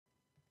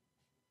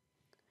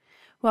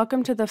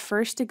Welcome to the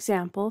first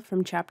example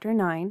from Chapter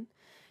 9.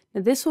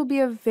 Now this will be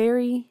a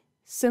very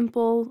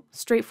simple,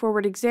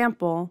 straightforward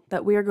example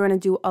that we are going to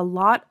do a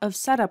lot of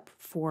setup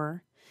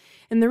for.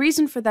 And the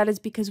reason for that is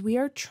because we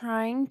are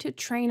trying to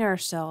train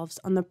ourselves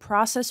on the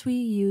process we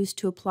use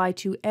to apply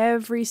to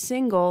every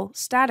single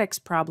statics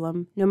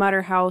problem, no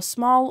matter how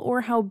small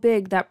or how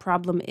big that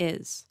problem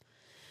is.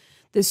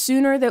 The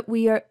sooner that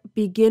we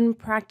begin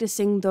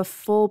practicing the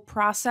full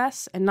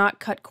process and not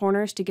cut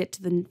corners to get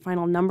to the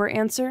final number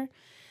answer,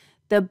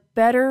 the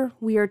better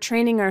we are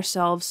training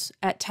ourselves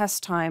at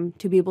test time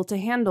to be able to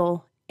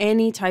handle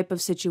any type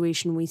of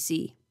situation we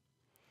see.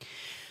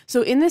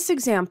 So in this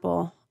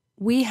example,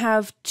 we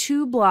have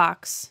two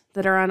blocks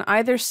that are on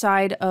either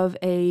side of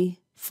a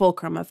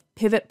fulcrum, a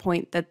pivot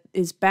point that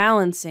is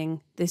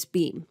balancing this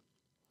beam.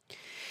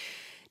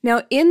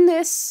 Now in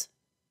this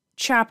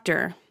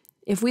chapter,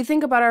 if we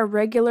think about our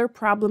regular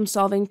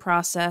problem-solving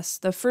process,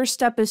 the first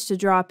step is to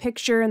draw a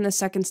picture and the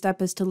second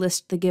step is to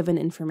list the given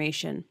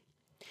information.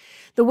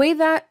 The way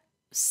that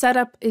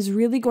setup is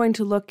really going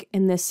to look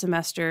in this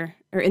semester,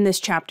 or in this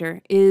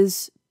chapter,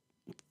 is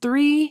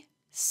three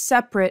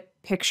separate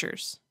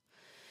pictures.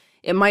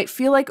 It might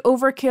feel like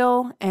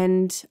overkill,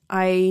 and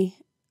I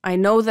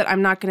know that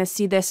I'm not going to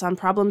see this on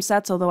problem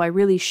sets, although I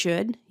really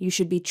should. You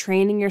should be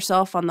training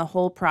yourself on the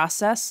whole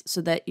process so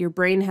that your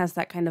brain has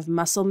that kind of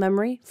muscle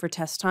memory for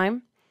test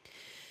time.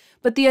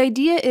 But the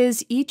idea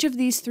is each of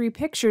these three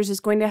pictures is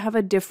going to have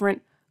a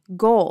different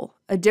goal,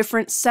 a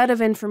different set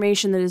of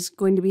information that is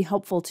going to be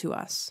helpful to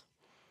us.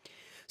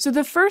 So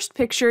the first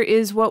picture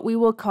is what we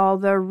will call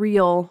the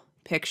real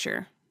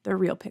picture,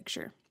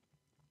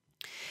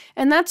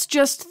 And that's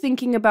just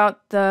thinking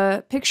about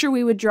the picture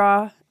we would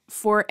draw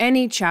for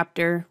any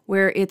chapter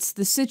where it's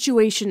the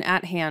situation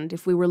at hand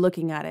if we were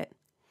looking at it.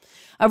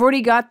 I've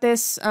already got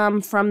this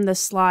from the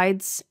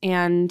slides,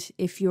 and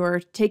if you're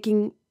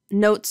taking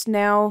notes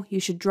now, you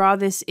should draw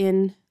this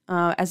in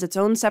as its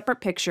own separate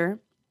picture.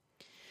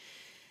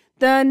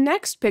 The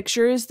next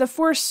picture is the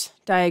force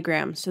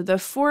diagram. So the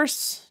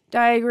force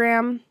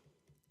diagram,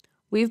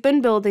 we've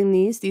been building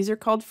these. These are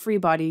called free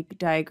body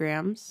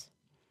diagrams.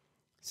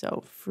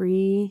 So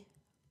free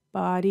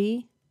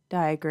body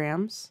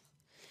diagrams.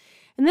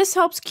 And this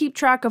helps keep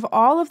track of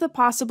all of the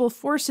possible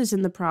forces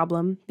in the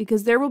problem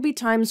because there will be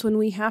times when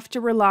we have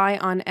to rely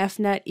on F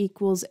net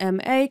equals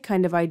MA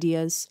kind of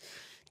ideas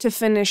to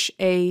finish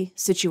a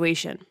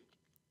situation.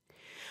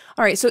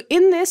 All right, so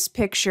in this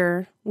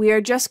picture, we are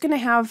just going to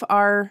have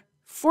our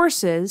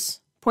forces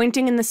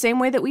pointing in the same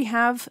way that we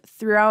have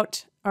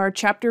throughout our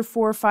chapter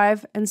 4,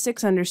 5, and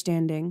 6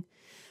 understanding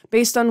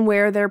based on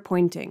where they're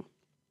pointing.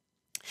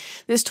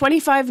 This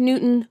 25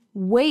 Newton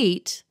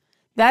weight,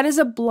 that is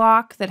a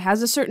block that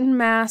has a certain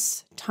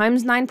mass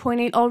times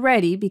 9.8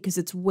 already because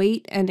it's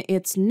weight and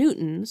it's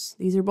newtons.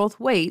 These are both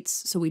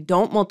weights, so we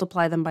don't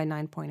multiply them by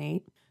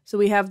 9.8. So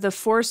we have the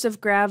force of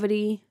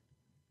gravity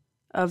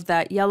of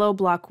that yellow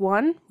block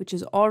 1, which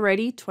is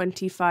already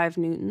 25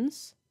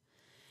 newtons.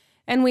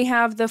 And we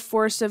have the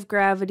force of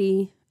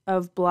gravity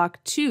of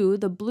block 2,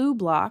 the blue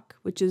block,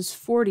 which is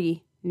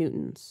 40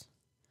 newtons.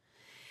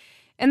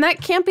 And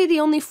that can't be the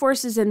only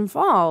forces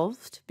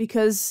involved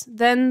because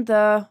then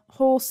the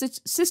whole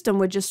system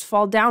would just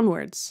fall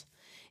downwards.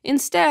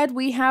 Instead,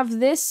 we have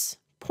this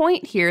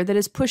point here that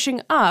is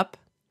pushing up.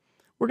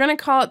 We're going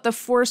to call it the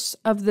force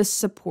of the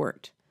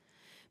support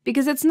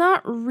because it's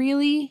not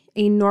really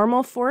a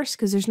normal force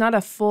because there's not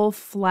a full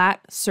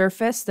flat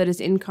surface that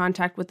is in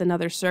contact with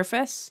another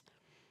surface.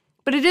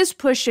 But it is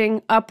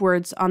pushing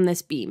upwards on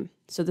this beam,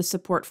 so the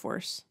support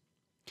force.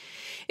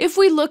 If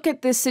we look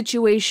at this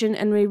situation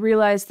and we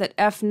realize that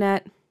F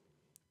net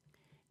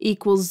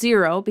equals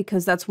 0,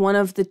 because that's one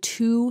of the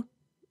two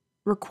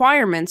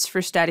requirements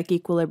for static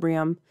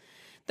equilibrium,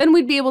 then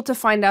we'd be able to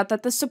find out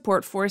that the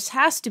support force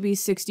has to be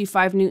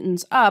 65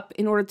 newtons up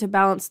in order to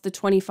balance the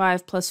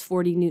 25 plus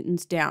 40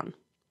 newtons down.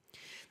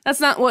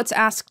 That's not what's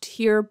asked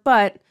here,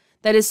 but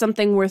that is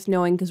something worth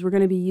knowing because we're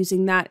going to be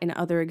using that in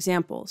other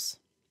examples.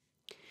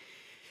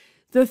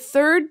 The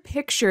third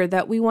picture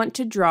that we want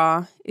to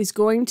draw is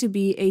going to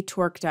be a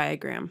torque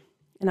diagram.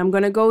 And I'm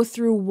going to go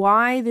through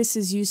why this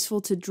is useful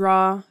to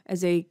draw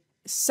as a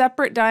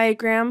separate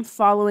diagram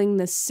following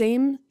the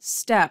same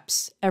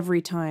steps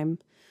every time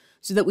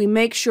so that we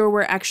make sure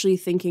we're actually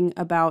thinking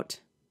about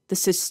the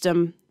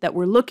system that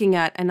we're looking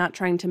at and not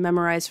trying to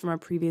memorize from our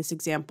previous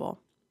example.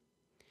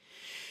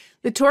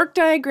 The torque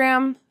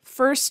diagram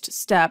first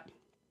step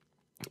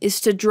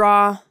is to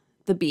draw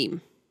the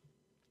beam.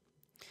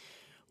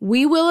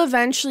 We will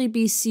eventually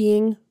be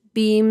seeing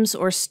beams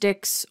or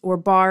sticks or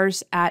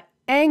bars at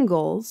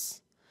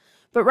angles,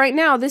 but right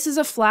now this is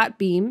a flat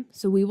beam,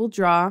 so we will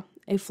draw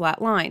a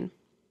flat line.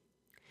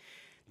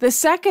 The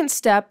second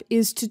step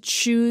is to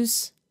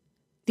choose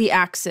the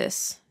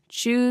axis.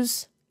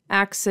 Choose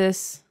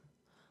axis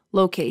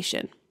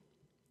location.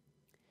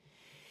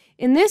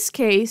 In this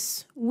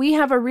case, we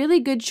have a really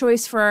good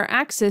choice for our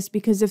axis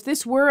because if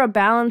this were a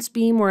balance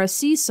beam or a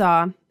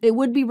seesaw, it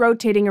would be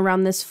rotating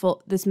around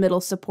this middle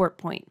support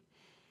point.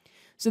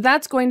 So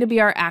that's going to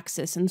be our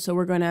axis. And so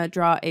we're going to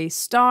draw a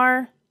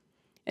star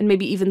and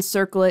maybe even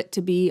circle it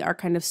to be our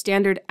kind of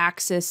standard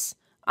axis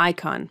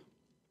icon.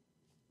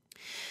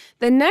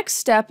 The next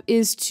step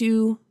is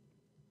to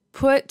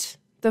put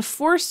the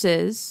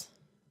forces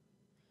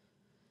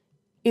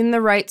in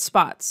the right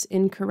spots,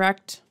 in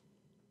correct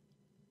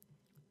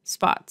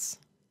spots.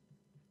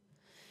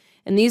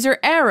 And these are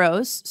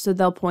arrows, so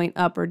they'll point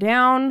up or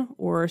down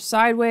or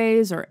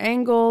sideways or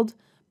angled,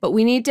 but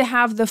we need to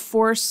have the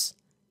force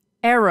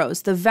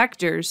arrows, the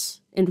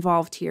vectors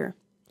involved here.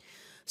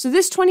 So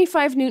this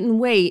 25 Newton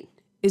weight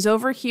is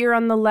over here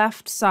on the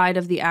left side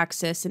of the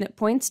axis and it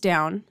points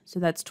down. So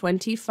that's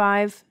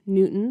 25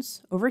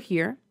 newtons over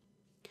here.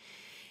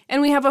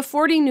 And we have a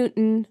 40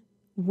 Newton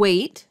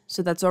weight,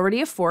 so that's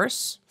already a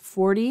force,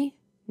 40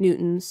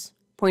 newtons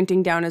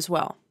pointing down as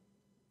well.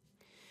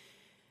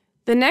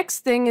 The next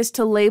thing is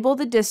to label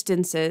the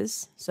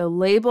distances. So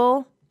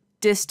label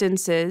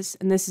distances,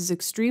 and this is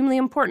extremely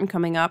important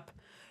coming up,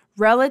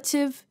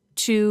 relative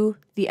to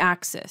the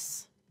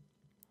axis.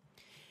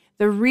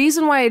 The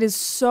reason why it is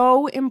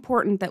so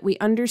important that we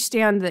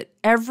understand that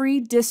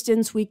every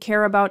distance we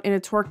care about in a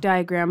torque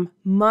diagram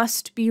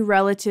must be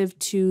relative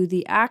to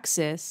the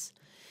axis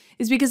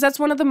is because that's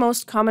one of the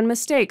most common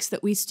mistakes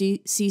that we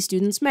see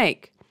students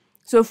make.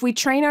 So if we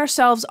train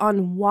ourselves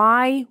on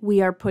why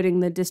we are putting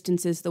the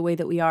distances the way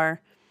that we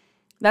are,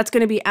 that's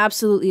going to be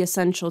absolutely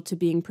essential to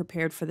being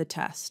prepared for the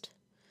test.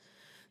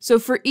 So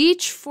for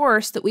each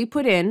force that we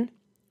put in,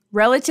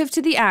 relative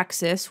to the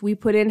axis, we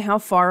put in how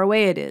far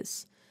away it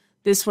is.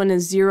 This one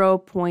is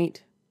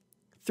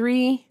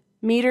 0.3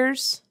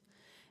 meters.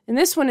 And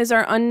this one is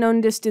our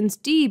unknown distance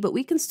d, but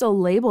we can still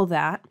label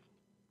that.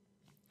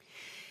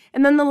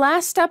 And then the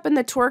last step in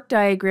the torque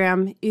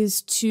diagram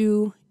is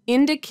to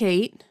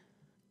indicate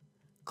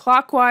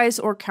clockwise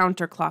or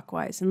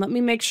counterclockwise. And let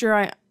me make sure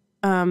I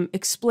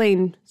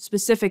explain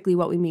specifically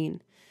what we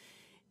mean.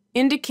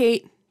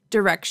 Indicate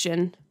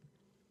direction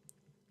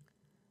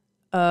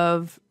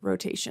of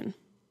rotation.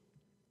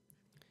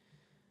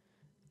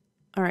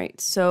 All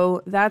right,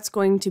 so that's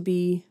going to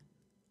be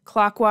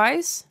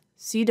clockwise,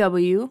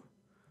 CW,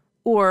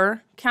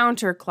 or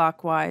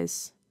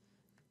counterclockwise,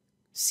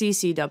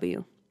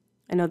 CCW.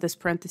 I know this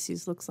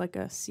parentheses looks like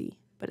a C,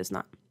 but it's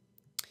not.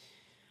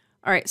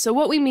 All right, so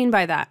what we mean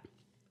by that.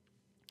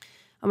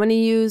 I'm going to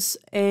use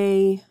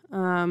a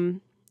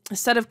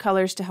set of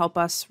colors to help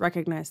us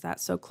recognize that.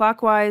 So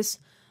clockwise,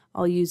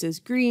 I'll use as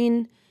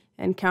green,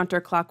 and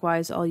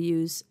counterclockwise, I'll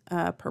use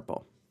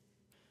purple.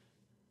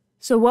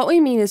 So what we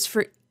mean is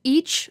for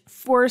each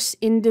force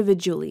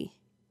individually,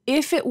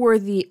 if it were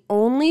the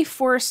only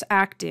force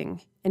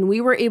acting and we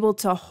were able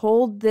to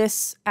hold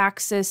this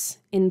axis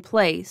in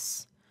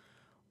place,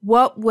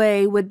 what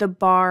way would the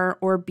bar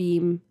or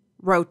beam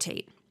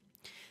rotate?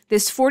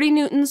 This 40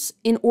 newtons,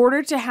 in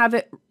order to have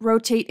it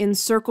rotate in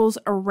circles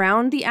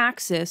around the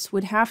axis,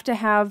 would have to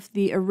have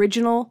the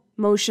original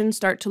motion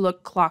start to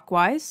look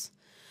clockwise,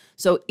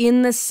 so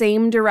in the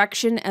same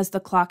direction as the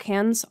clock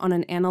hands on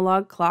an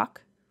analog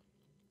clock.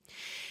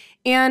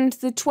 And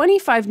the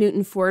 25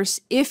 Newton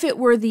force, if it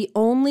were the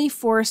only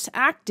force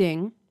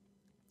acting,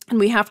 and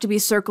we have to be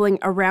circling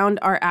around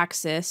our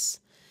axis,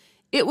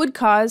 it would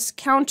cause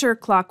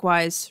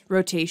counterclockwise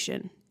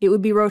rotation. It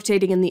would be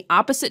rotating in the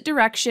opposite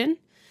direction.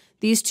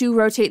 These two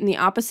rotate in the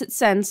opposite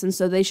sense, and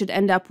so they should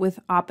end up with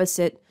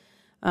opposite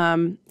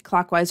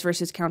clockwise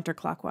versus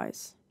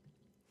counterclockwise.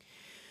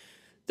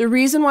 The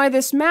reason why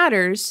this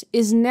matters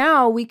is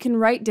now we can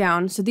write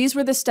down, so these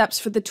were the steps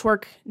for the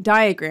torque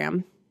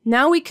diagram.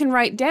 Now we can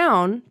write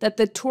down that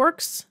the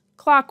torques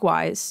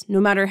clockwise, no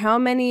matter how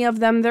many of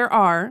them there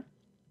are,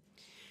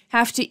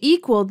 have to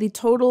equal the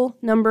total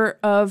number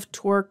of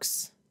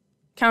torques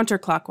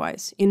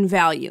counterclockwise in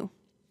value.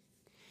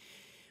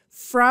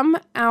 From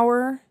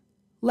our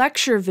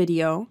lecture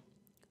video,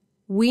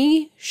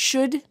 we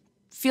should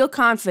feel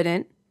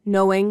confident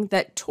knowing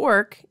that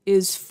torque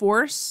is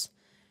force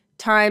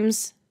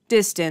times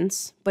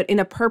distance, but in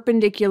a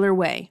perpendicular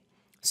way.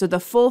 So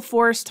the full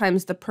force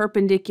times the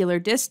perpendicular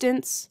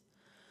distance,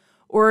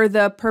 or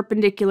the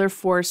perpendicular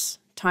force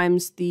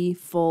times the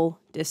full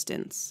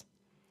distance.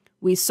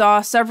 We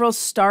saw several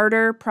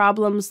starter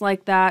problems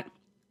like that,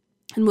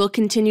 and we'll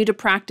continue to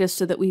practice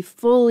so that we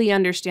fully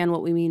understand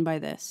what we mean by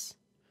this.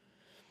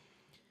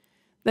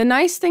 The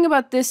nice thing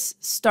about this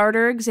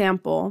starter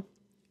example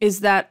is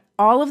that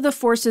all of the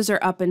forces are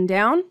up and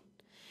down,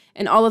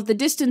 and all of the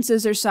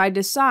distances are side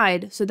to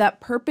side, so that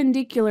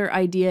perpendicular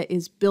idea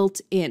is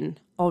built in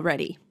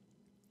already.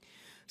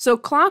 So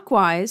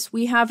clockwise,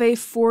 we have a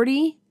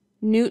 40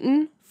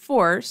 Newton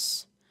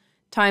force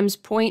times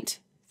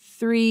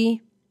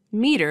 0.3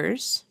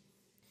 meters.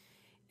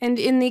 And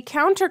in the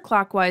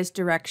counterclockwise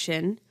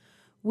direction,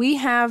 we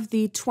have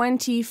the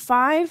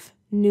 25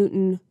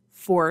 Newton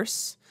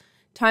force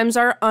times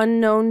our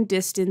unknown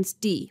distance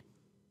d.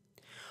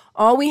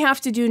 All we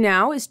have to do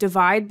now is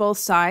divide both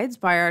sides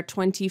by our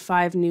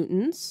 25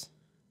 newtons.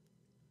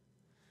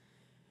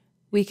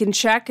 We can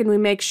check and we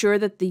make sure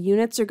that the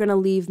units are going to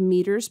leave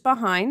meters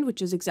behind,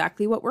 which is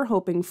exactly what we're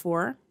hoping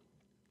for.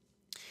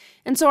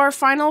 And so our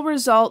final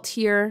result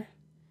here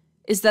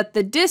is that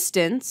the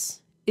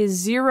distance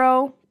is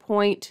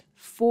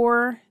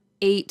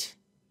 0.48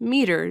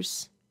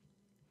 meters,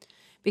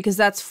 because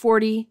that's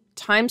 40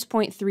 times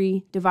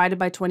 0.3 divided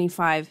by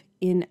 25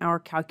 in our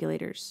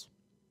calculators.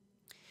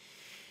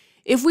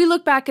 If we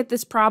look back at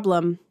this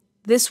problem,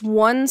 this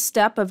one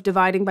step of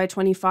dividing by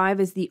 25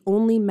 is the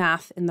only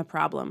math in the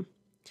problem.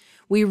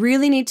 We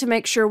really need to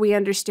make sure we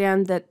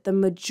understand that the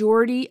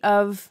majority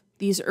of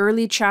these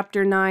early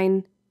Chapter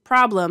 9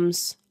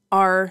 problems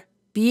are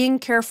being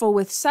careful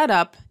with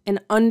setup and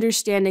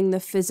understanding the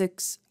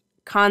physics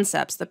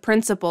concepts, the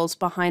principles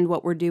behind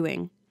what we're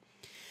doing.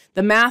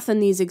 The math in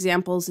these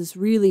examples is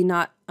really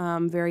not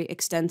very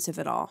extensive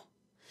at all.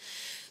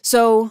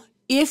 So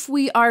if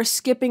we are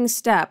skipping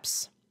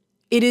steps,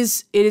 it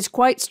is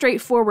quite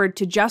straightforward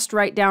to just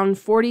write down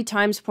 40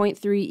 times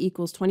 0.3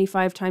 equals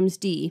 25 times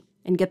d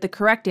and get the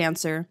correct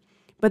answer,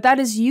 but that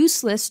is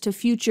useless to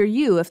future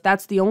you if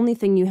that's the only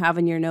thing you have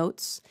in your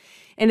notes.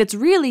 And it's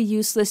really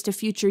useless to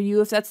future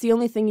you if that's the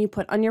only thing you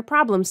put on your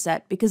problem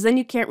set, because then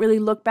you can't really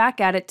look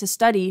back at it to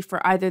study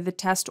for either the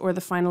test or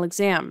the final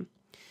exam.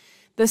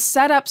 The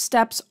setup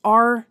steps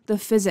are the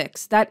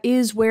physics. That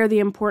is where the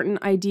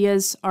important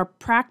ideas are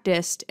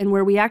practiced and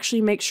where we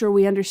actually make sure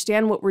we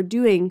understand what we're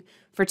doing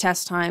for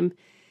test time,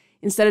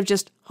 instead of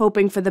just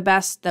hoping for the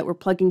best that we're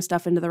plugging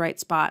stuff into the right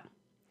spot.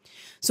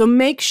 So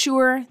make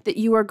sure that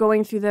you are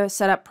going through the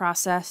setup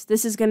process.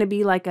 This is going to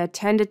be like a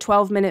 10 to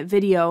 12 minute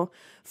video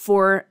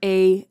for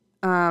an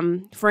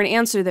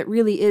answer that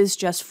really is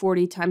just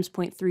 40 times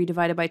 0.3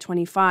 divided by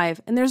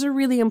 25. And there's a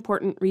really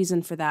important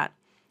reason for that.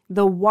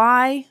 The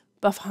why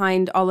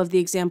behind all of the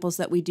examples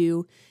that we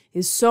do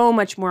is so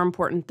much more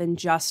important than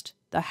just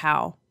the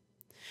how.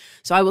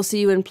 So I will see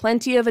you in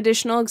plenty of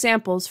additional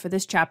examples for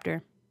this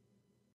chapter.